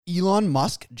Elon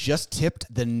Musk just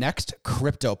tipped the next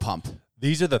crypto pump.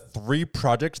 These are the 3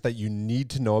 projects that you need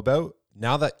to know about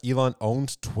now that Elon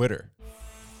owns Twitter.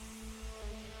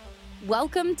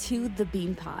 Welcome to the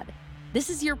Bean Pod. This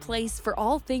is your place for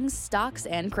all things stocks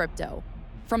and crypto.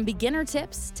 From beginner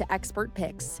tips to expert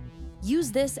picks.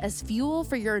 Use this as fuel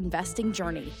for your investing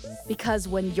journey, because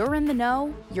when you're in the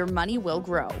know, your money will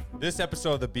grow. This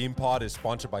episode of the Bean Pod is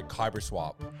sponsored by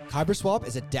KyberSwap. KyberSwap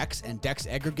is a DEX and DEX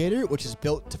aggregator, which is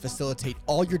built to facilitate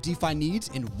all your DeFi needs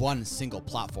in one single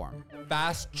platform.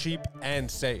 Fast, cheap,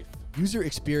 and safe. User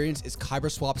experience is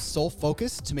KyberSwap's sole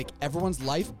focus to make everyone's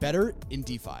life better in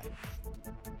DeFi.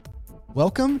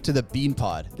 Welcome to the Bean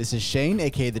Pod. This is Shane,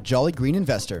 aka the Jolly Green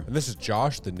Investor. And this is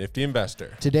Josh, the Nifty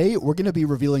Investor. Today, we're going to be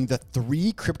revealing the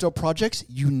 3 crypto projects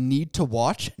you need to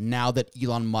watch now that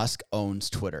Elon Musk owns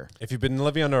Twitter. If you've been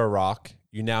living under a rock,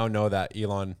 you now know that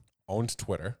Elon owns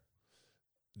Twitter.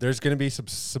 There's going to be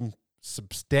some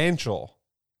substantial,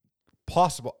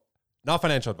 possible, not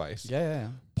financial advice,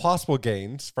 possible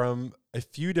gains from a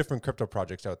few different crypto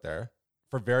projects out there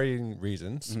for varying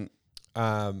reasons.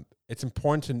 Mm-hmm. It's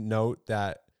important to note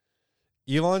that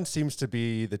Elon seems to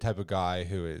be the type of guy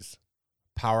who is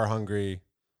power hungry,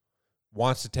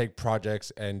 wants to take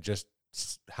projects and just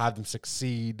have them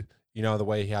succeed. You know, the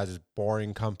way he has his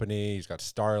boring company, he's got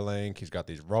Starlink, he's got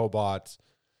these robots,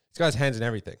 he's got his hands in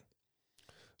everything.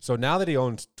 So now that he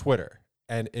owns Twitter,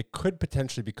 and it could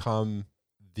potentially become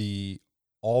the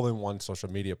all-in-one social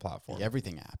media platform. The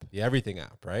everything app. The everything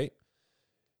app, right?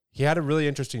 He had a really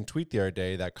interesting tweet the other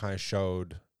day that kind of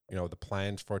showed, you know, the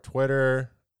plans for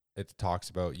Twitter. It talks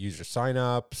about user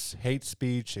signups, hate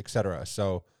speech, etc.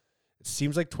 So it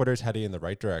seems like Twitter's heading in the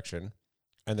right direction.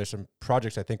 And there's some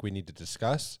projects I think we need to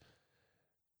discuss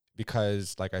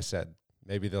because, like I said,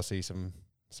 maybe they'll see some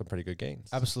pretty good gains.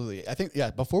 Absolutely. I think,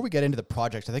 before we get into the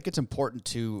projects, I think it's important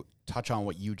to touch on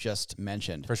what you just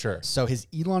mentioned. For sure. So his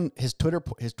Twitter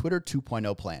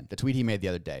 2.0 plan, the tweet he made the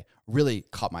other day, really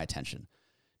caught my attention.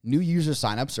 New user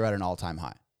signups are at an all-time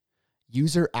high.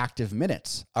 User active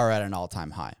minutes are at an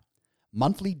all-time high.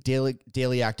 Monthly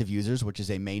daily active users, which is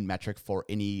a main metric for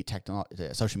any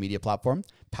social media platform,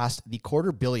 passed the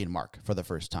 250 million mark for the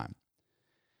first time.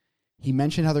 He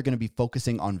mentioned how they're going to be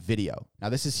focusing on video. Now,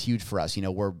 this is huge for us. You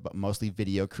know, we're mostly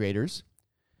video creators.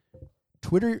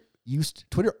 Twitter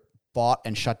bought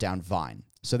and shut down Vine.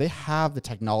 So they have the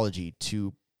technology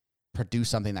to produce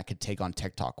something that could take on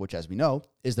TikTok, which, as we know,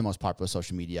 is the most popular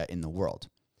social media in the world.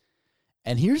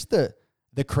 And here's the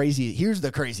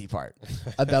crazy part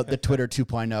about the Twitter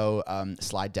 2.0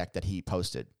 slide deck that he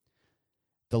posted.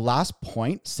 The last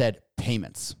point said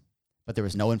payments, but there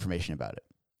was no information about it.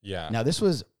 Yeah. Now, this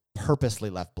was purposely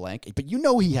left blank, but you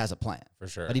know he has a plan. For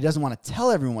sure. But he doesn't want to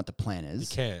tell everyone what the plan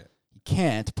is. He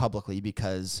can't publicly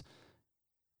because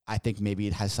I think maybe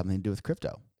it has something to do with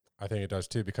crypto. I think it does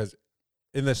too, because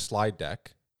in this slide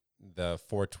deck, the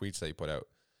 4 tweets that he put out,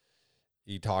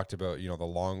 he talked about, you know, the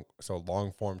long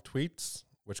form tweets,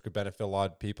 which could benefit a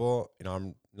lot of people. You know,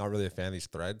 I'm not really a fan of these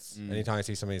threads. Anytime I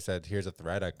see somebody said, here's a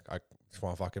thread, I just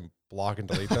want to fucking block and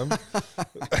delete them.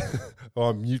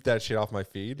 Or mute that shit off my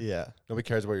feed. Yeah. Nobody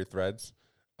cares about your threads.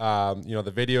 You know,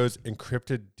 the videos,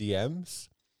 encrypted DMs,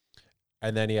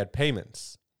 and then he had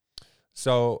payments.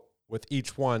 So with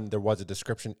each one, there was a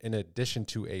description in addition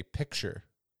to a picture.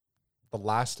 The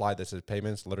last slide that says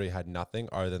payments literally had nothing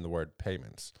other than the word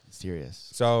payments. Serious.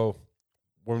 So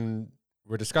when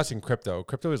we're discussing crypto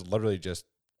is literally just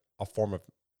a form of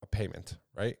a payment,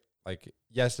 right? Like,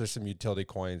 yes, there's some utility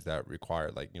coins that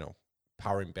require, like, you know,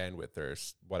 powering bandwidth or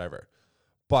whatever.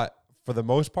 But for the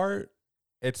most part,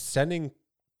 it's sending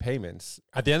payments.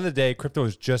 At the end of the day, crypto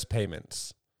is just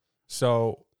payments.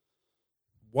 So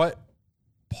what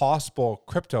possible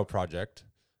crypto project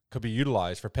could be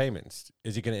utilized for payments?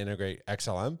 Is he going to integrate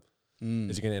XLM?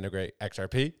 Is he going to integrate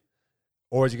XRP?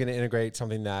 Or is he going to integrate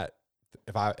something that,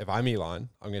 if I'm Elon,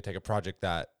 I'm going to take a project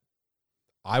that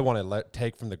I want to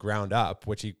take from the ground up,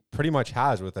 which he pretty much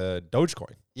has with a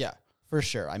Dogecoin. Yeah, for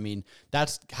sure. I mean,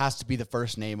 that has to be the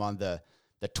first name on the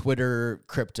Twitter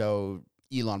crypto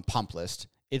Elon pump list.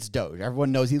 It's Doge.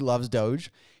 Everyone knows he loves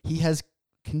Doge. He has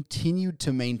continued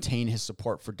to maintain his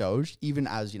support for Doge, even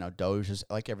as, you know, Doge is,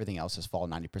 like everything else, has fallen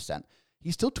 90%.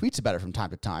 He still tweets about it from time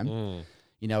to time.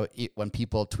 You know, when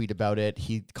people tweet about it,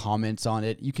 he comments on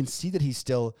it. You can see that he's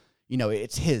still, you know,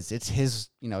 it's his,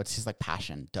 you know, it's his like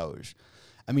passion, Doge.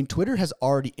 I mean, Twitter has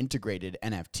already integrated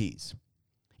NFTs.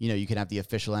 You know, you can have the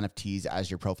official NFTs as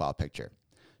your profile picture.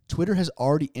 Twitter has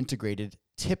already integrated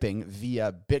tipping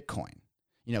via Bitcoin,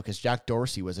 you know, because Jack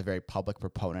Dorsey was a very public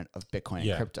proponent of Bitcoin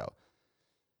and crypto.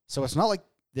 So it's not like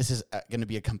this is going to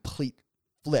be a complete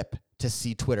flip to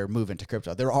see Twitter move into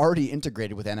crypto. They're already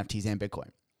integrated with NFTs and Bitcoin.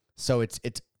 So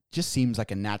it just seems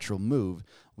like a natural move.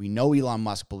 We know Elon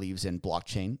Musk believes in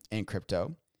blockchain and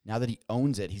crypto. Now that he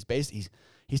owns it,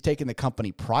 he's taken the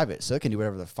company private, so they can do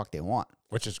whatever the fuck they want.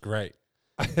 Which is great.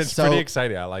 It's pretty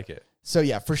exciting. I like it. So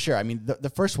yeah, for sure. I mean, the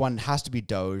first one has to be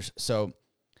Doge. So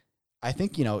I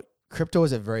think, crypto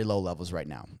is at very low levels right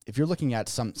now. If you're looking at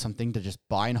something to just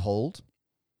buy and hold,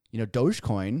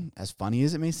 Dogecoin, as funny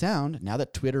as it may sound, now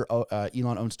that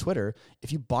Elon owns Twitter,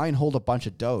 if you buy and hold a bunch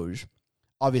of Doge,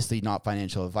 obviously not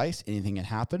financial advice, anything can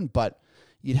happen, but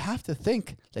you'd have to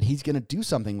think that he's going to do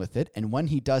something with it, and when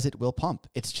he does, it will pump.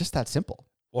 It's just that simple.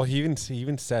 Well, he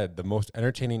even said the most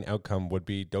entertaining outcome would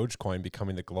be Dogecoin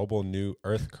becoming the global new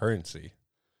Earth currency.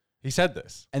 He said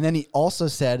this. And then he also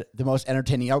said the most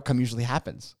entertaining outcome usually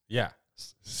happens. Yeah.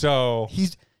 So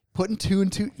he's putting two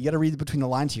and two. You got to read between the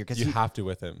lines here. You have to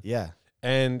with him. Yeah.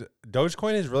 And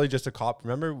Dogecoin is really just a cop.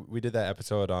 Remember we did that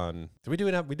episode on, we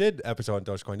did episode on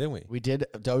Dogecoin, didn't we? We did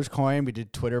Dogecoin. We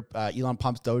did Twitter. Elon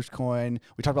pumps Dogecoin.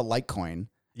 We talked about Litecoin.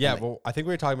 Yeah. Well, I think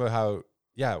we were talking about how,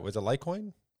 was it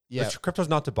Litecoin? Yeah. Crypto's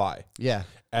not to buy. Yeah.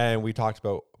 And we talked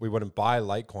about we wouldn't buy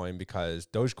Litecoin because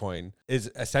Dogecoin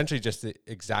is essentially just the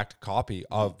exact copy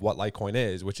of what Litecoin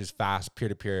is, which is fast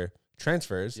peer-to-peer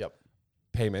transfers,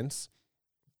 payments.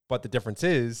 But the difference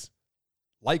is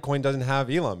Litecoin doesn't have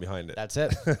Elon behind it. That's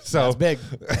it. So that's big.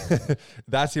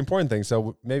 That's the important thing.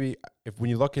 So maybe when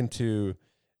you look into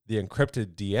the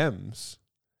encrypted DMs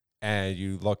and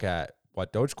you look at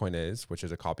what Dogecoin is, which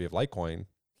is a copy of Litecoin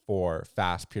for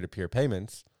fast peer-to-peer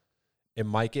payments, it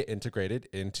might get integrated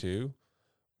into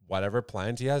whatever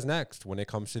plans he has next when it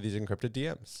comes to these encrypted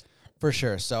DMs. For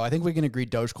sure. So I think we can agree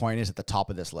Dogecoin is at the top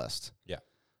of this list. Yeah.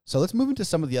 So let's move into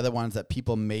some of the other ones that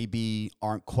people maybe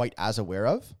aren't quite as aware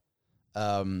of.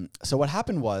 So what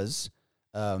happened was,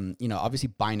 obviously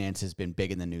Binance has been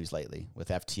big in the news lately with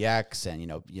FTX, and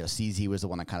CZ was the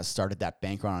one that kind of started that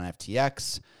bank run on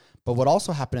FTX. But what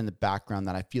also happened in the background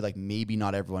that I feel like maybe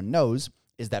not everyone knows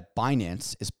is that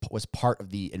Binance was part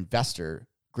of the investor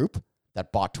group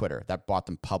that bought Twitter, that bought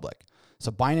them public.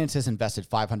 So Binance has invested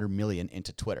 $500 million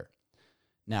into Twitter.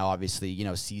 Now, obviously,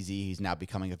 CZ, he's now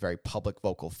becoming a very public,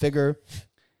 vocal figure.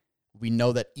 We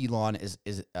know that Elon is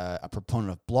a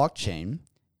proponent of blockchain,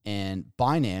 and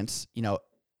Binance,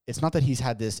 it's not that he's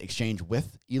had this exchange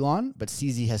with Elon, but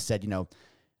CZ has said,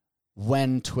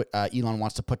 when Elon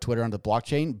wants to put Twitter on the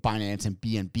blockchain, Binance and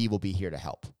BNB will be here to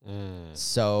help.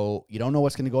 So you don't know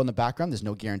what's going to go in the background. There's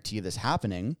no guarantee of this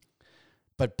happening.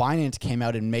 But Binance came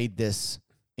out and made this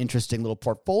interesting little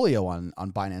portfolio on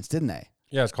Binance, didn't they?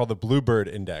 Yeah, it's called the Bluebird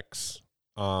Index.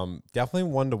 Definitely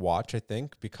one to watch, I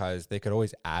think, because they could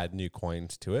always add new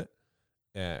coins to it.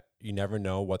 You never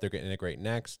know what they're going to integrate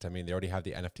next. I mean, they already have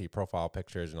the NFT profile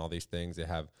pictures and all these things. They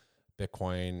have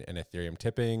Bitcoin and Ethereum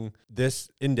tipping.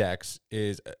 This index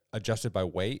is adjusted by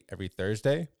weight every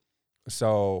Thursday.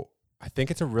 So I think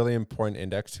it's a really important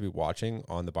index to be watching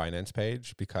on the Binance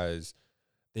page because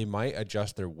they might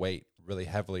adjust their weight really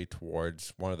heavily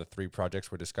towards one of the three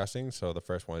projects we're discussing. So the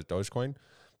first one is Dogecoin,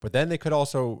 but then they could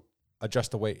also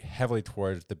adjust the weight heavily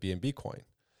towards the BNB coin.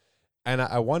 And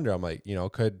I wonder, I'm like,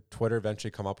 could Twitter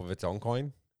eventually come up with its own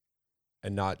coin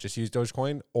and not just use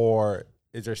Dogecoin? Or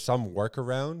is there some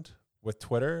workaround with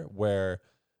Twitter where,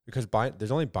 because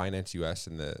there's only Binance US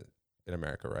in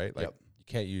America, right? Like you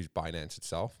can't use Binance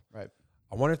itself. Right.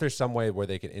 I wonder if there's some way where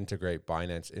they can integrate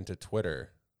Binance into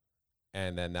Twitter,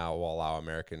 and then that will allow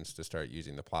Americans to start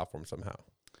using the platform somehow.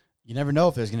 You never know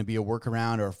if there's going to be a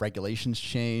workaround or if regulations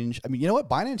change. I mean, you know what?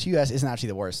 Binance US isn't actually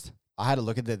the worst. I had to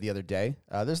look at it the other day.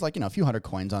 There's a few hundred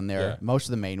coins on there. Yeah. Most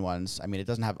of the main ones. I mean, it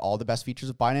doesn't have all the best features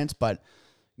of Binance, but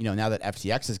now that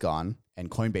FTX is gone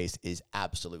and Coinbase is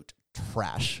absolute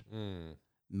trash,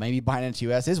 maybe Binance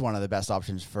US is one of the best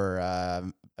options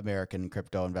for American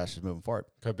crypto investors moving forward.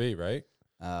 Could be, right?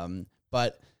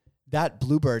 But that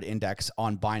Bluebird index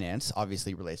on Binance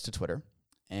obviously relates to Twitter.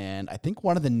 And I think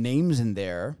one of the names in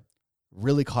there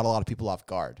really caught a lot of people off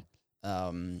guard.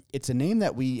 It's a name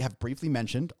that we have briefly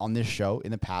mentioned on this show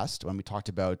in the past when we talked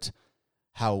about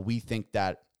how we think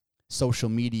that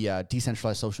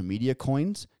decentralized social media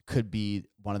coins could be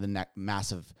one of the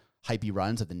massive hypey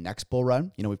runs of the next bull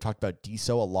run. We've talked about DeSo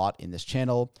a lot in this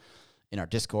channel, in our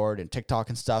Discord and TikTok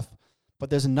and stuff. But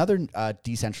there's another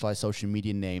decentralized social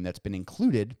media name that's been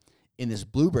included in this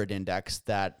Bluebird index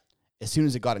that as soon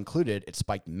as it got included, it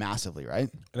spiked massively, right?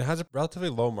 And it has a relatively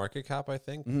low market cap, I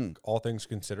think, all things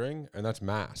considering, and that's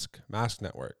Mask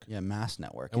Network. Yeah, Mask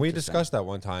Network. And we discussed that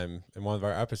one time in one of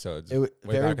our episodes.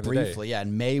 Very briefly, yeah.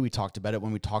 In May, we talked about it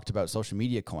when we talked about social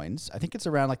media coins. I think it's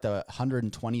around like the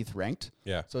 120th ranked.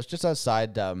 Yeah. So it's just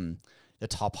outside the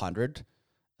top 100,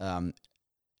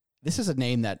 this is a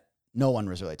name that no one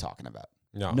was really talking about.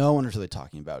 No one was really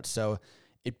talking about. So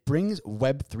it brings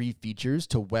Web3 features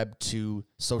to Web2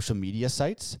 social media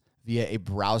sites via a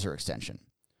browser extension.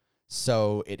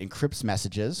 So it encrypts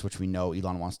messages, which we know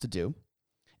Elon wants to do.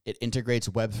 It integrates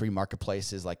Web3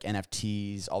 marketplaces like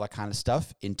NFTs, all that kind of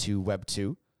stuff into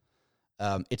Web2.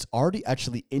 It's already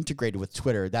actually integrated with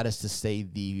Twitter. That is to say,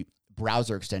 the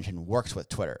browser extension works with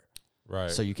Twitter. Right.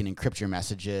 So you can encrypt your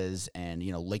messages and,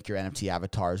 link your NFT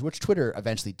avatars, which Twitter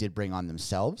eventually did bring on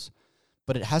themselves.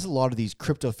 But it has a lot of these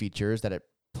crypto features that it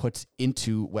puts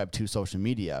into Web2 social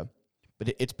media. But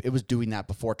it was doing that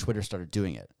before Twitter started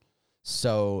doing it.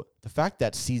 So the fact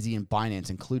that CZ and Binance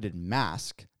included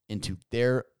Mask into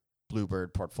their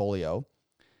Bluebird portfolio,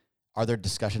 are there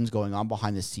discussions going on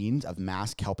behind the scenes of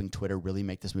Mask helping Twitter really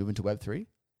make this move into Web3?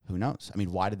 Who knows? I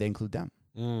mean, why did they include them?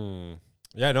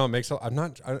 Yeah, no, it makes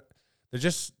they're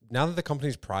just, now that the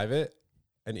company's private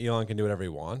and Elon can do whatever he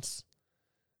wants,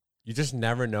 you just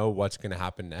never know what's going to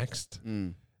happen next.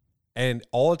 And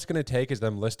all it's going to take is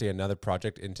them listing another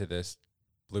project into this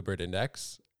Bluebird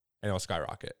index and it'll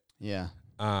skyrocket. Yeah.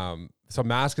 So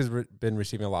Mask has been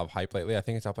receiving a lot of hype lately. I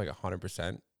think it's up like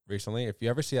 100% recently. If you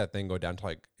ever see that thing go down to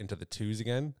like into the 2s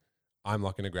again, I'm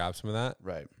looking to grab some of that.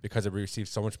 Right. Because it receives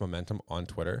so much momentum on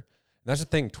Twitter. And that's the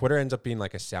thing. Twitter ends up being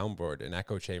like a soundboard, an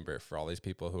echo chamber for all these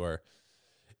people who are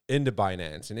into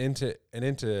Binance and into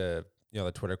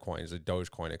the Twitter coins, the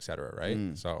Dogecoin, et cetera,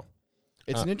 right? So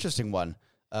it's an interesting one.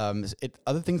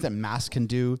 Other things that Mask can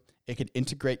do, it could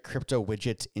integrate crypto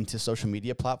widgets into social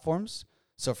media platforms.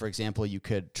 So, for example, you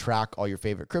could track all your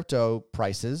favorite crypto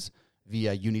prices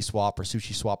via Uniswap or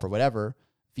SushiSwap or whatever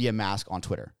via Mask on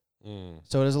Twitter.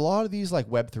 So there's a lot of these like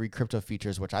Web3 crypto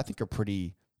features, which I think are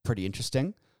pretty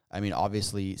interesting. I mean,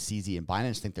 obviously, CZ and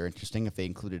Binance think they're interesting if they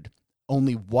included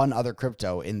only one other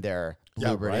crypto in their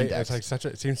Bluebird index. It's like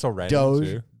it seems so random. Doge,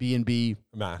 too. BNB,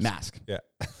 Mask. Yeah.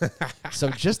 So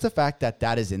just the fact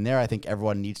that is in there, I think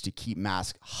everyone needs to keep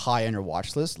Mask high on your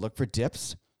watch list. Look for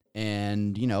dips,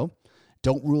 and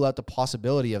don't rule out the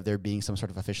possibility of there being some sort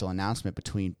of official announcement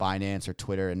between Binance or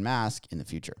Twitter and Mask in the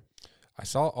future. I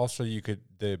saw also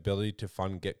the ability to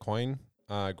fund Gitcoin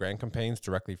grant campaigns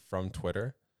directly from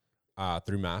Twitter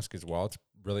through Mask as well. It's a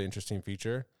really interesting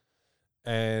feature.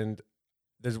 And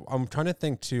I'm trying to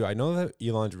think too. I know that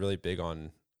Elon's really big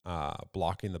on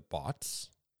blocking the bots.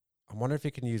 I wonder if he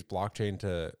can use blockchain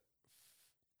to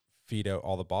feed out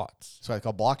all the bots. So it's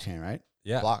called blockchain, right?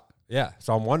 Yeah. Block. Yeah.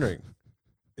 So I'm wondering,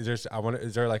 is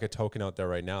there like a token out there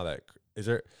right now that is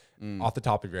there off the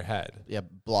top of your head? Yeah,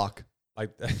 block.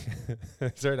 Like,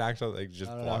 is there an actual just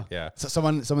block? Know. Yeah. So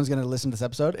someone's gonna listen to this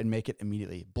episode and make it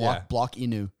immediately block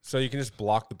Inu. So you can just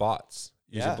block the bots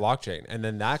using blockchain, and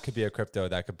then that could be a crypto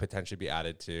that could potentially be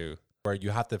added to where you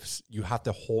have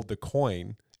to hold the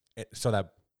coin so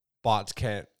that bots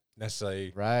can't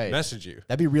necessarily message you.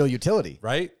 That'd be real utility,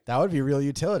 right? That would be real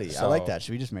utility. So, I like that.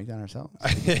 Should we just make that ourselves?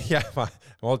 Yeah, fine.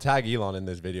 We'll tag Elon in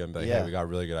this video and be like, hey, we got a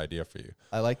really good idea for you.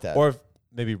 I like that. Or if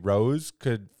maybe Rose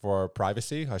could, for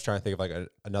privacy. I was trying to think of like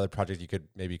another project could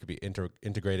be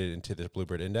integrated into this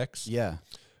Bluebird index. Yeah.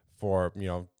 For,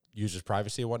 users'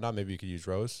 privacy and whatnot. Maybe you could use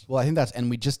Rose. Well, I think and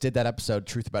we just did that episode,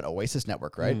 Truth About Oasis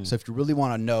Network, right? So if you really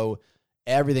want to know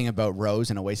everything about Rose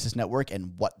and Oasis Network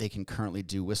and what they can currently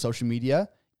do with social media,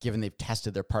 given they've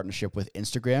tested their partnership with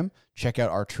Instagram, check out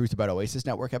our Truth About Oasis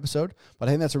Network episode. But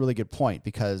I think that's a really good point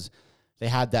because they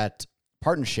had that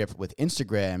partnership with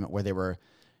Instagram where they were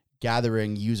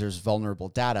gathering users' vulnerable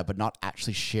data, but not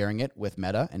actually sharing it with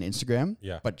Meta and Instagram,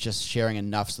 but just sharing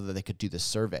enough so that they could do this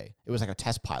survey. It was like a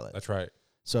test pilot. That's right.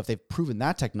 So if they've proven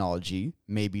that technology,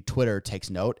 maybe Twitter takes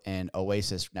note and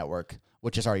Oasis Network,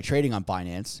 which is already trading on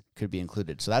Binance, could be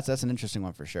included. So that's an interesting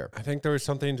one for sure. I think there was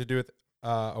something to do with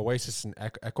Oasis and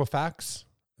Equifax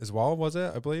as well, was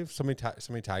it? I believe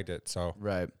somebody tagged it. So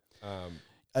right.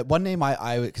 One name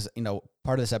because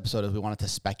part of this episode is we wanted to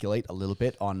speculate a little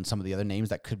bit on some of the other names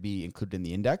that could be included in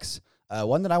the index.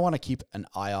 One that I want to keep an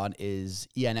eye on is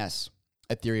ENS,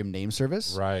 Ethereum Name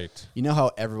Service. Right. You know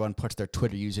how everyone puts their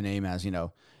Twitter username as,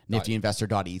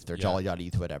 niftyinvestor.eth or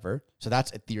jolly.eth, whatever. So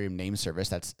that's Ethereum Name Service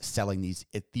that's selling these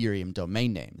Ethereum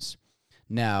domain names.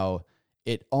 Now,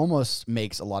 it almost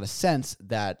makes a lot of sense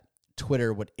that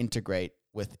Twitter would integrate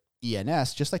with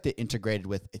ENS, just like they integrated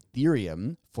with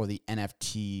Ethereum for the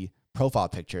NFT profile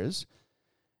pictures.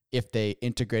 If they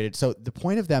integrated, so the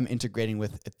point of them integrating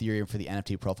with Ethereum for the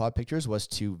NFT profile pictures was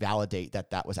to validate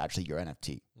that was actually your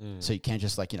NFT. So you can't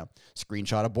just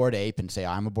screenshot a Bored Ape and say,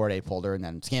 I'm a Bored Ape holder and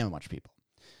then scam a bunch of people.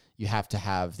 You have to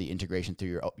have the integration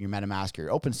through your MetaMask or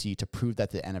your OpenSea to prove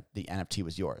that the NFT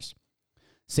was yours.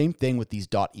 Same thing with these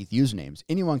 .eth usernames.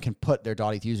 Anyone can put their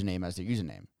 .eth username as their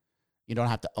username. You don't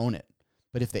have to own it.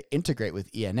 But if they integrate with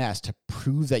ENS to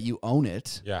prove that you own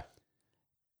it,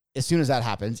 as soon as that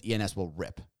happens, ENS will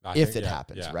rip if it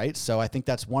happens, right? So I think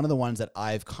that's one of the ones that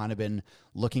I've kind of been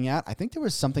looking at. I think there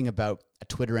was something about a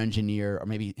Twitter engineer, or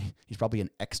maybe he's probably an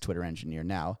ex-Twitter engineer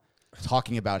now,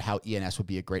 talking about how ENS would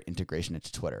be a great integration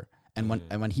into Twitter. And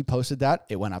when he posted that,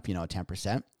 it went up,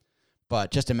 10%. But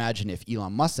just imagine if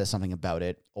Elon Musk says something about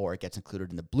it, or it gets included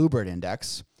in the Bluebird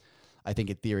index. I think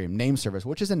Ethereum name service,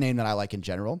 which is a name that I like in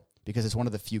general, because it's one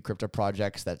of the few crypto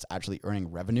projects that's actually earning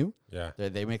revenue. Yeah.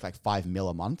 They make like $5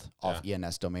 million a month off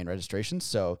ENS domain registrations.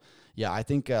 So yeah, I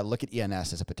think look at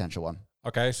ENS as a potential one.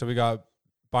 Okay. So we got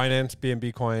Binance,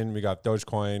 BNB coin, we got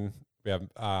Dogecoin, we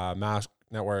have Mask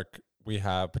Network, we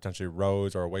have potentially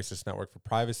Rose or Oasis Network for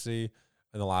privacy.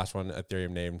 And the last one,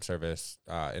 Ethereum name service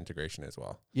integration as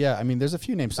well. Yeah. I mean, there's a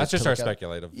few names. That's just our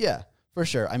speculative. Yeah, for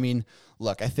sure. I mean,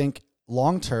 look, I think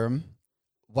long-term,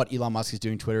 what Elon Musk is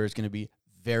doing Twitter is going to be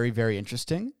very, very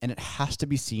interesting, and it has to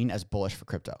be seen as bullish for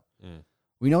crypto.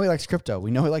 We know he likes crypto.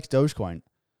 We know he likes Dogecoin.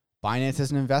 Binance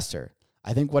is an investor.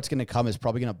 I think what's going to come is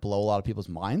probably going to blow a lot of people's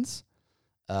minds.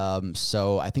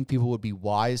 So I think people would be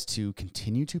wise to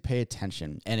continue to pay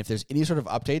attention. And if there's any sort of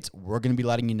updates, we're going to be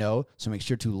letting you know. So make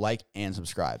sure to like and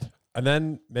subscribe. And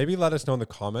then maybe let us know in the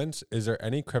comments, is there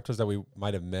any cryptos that we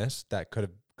might have missed that could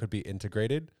be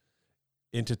integrated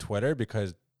into Twitter?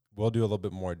 Because we'll do a little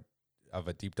bit more of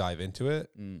a deep dive into it,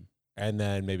 and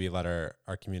then maybe let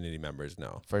our community members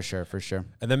know. For sure.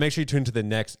 And then make sure you tune to the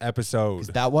next episode.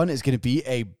 That one is going to be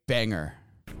a banger.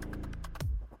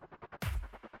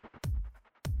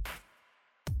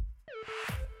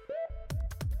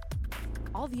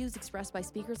 All views expressed by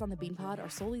speakers on the BeanPod are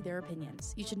solely their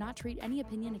opinions. You should not treat any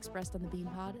opinion expressed on the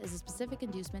BeanPod as a specific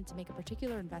inducement to make a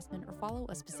particular investment or follow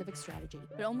a specific strategy,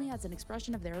 but only as an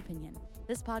expression of their opinion.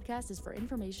 This podcast is for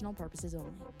informational purposes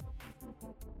only.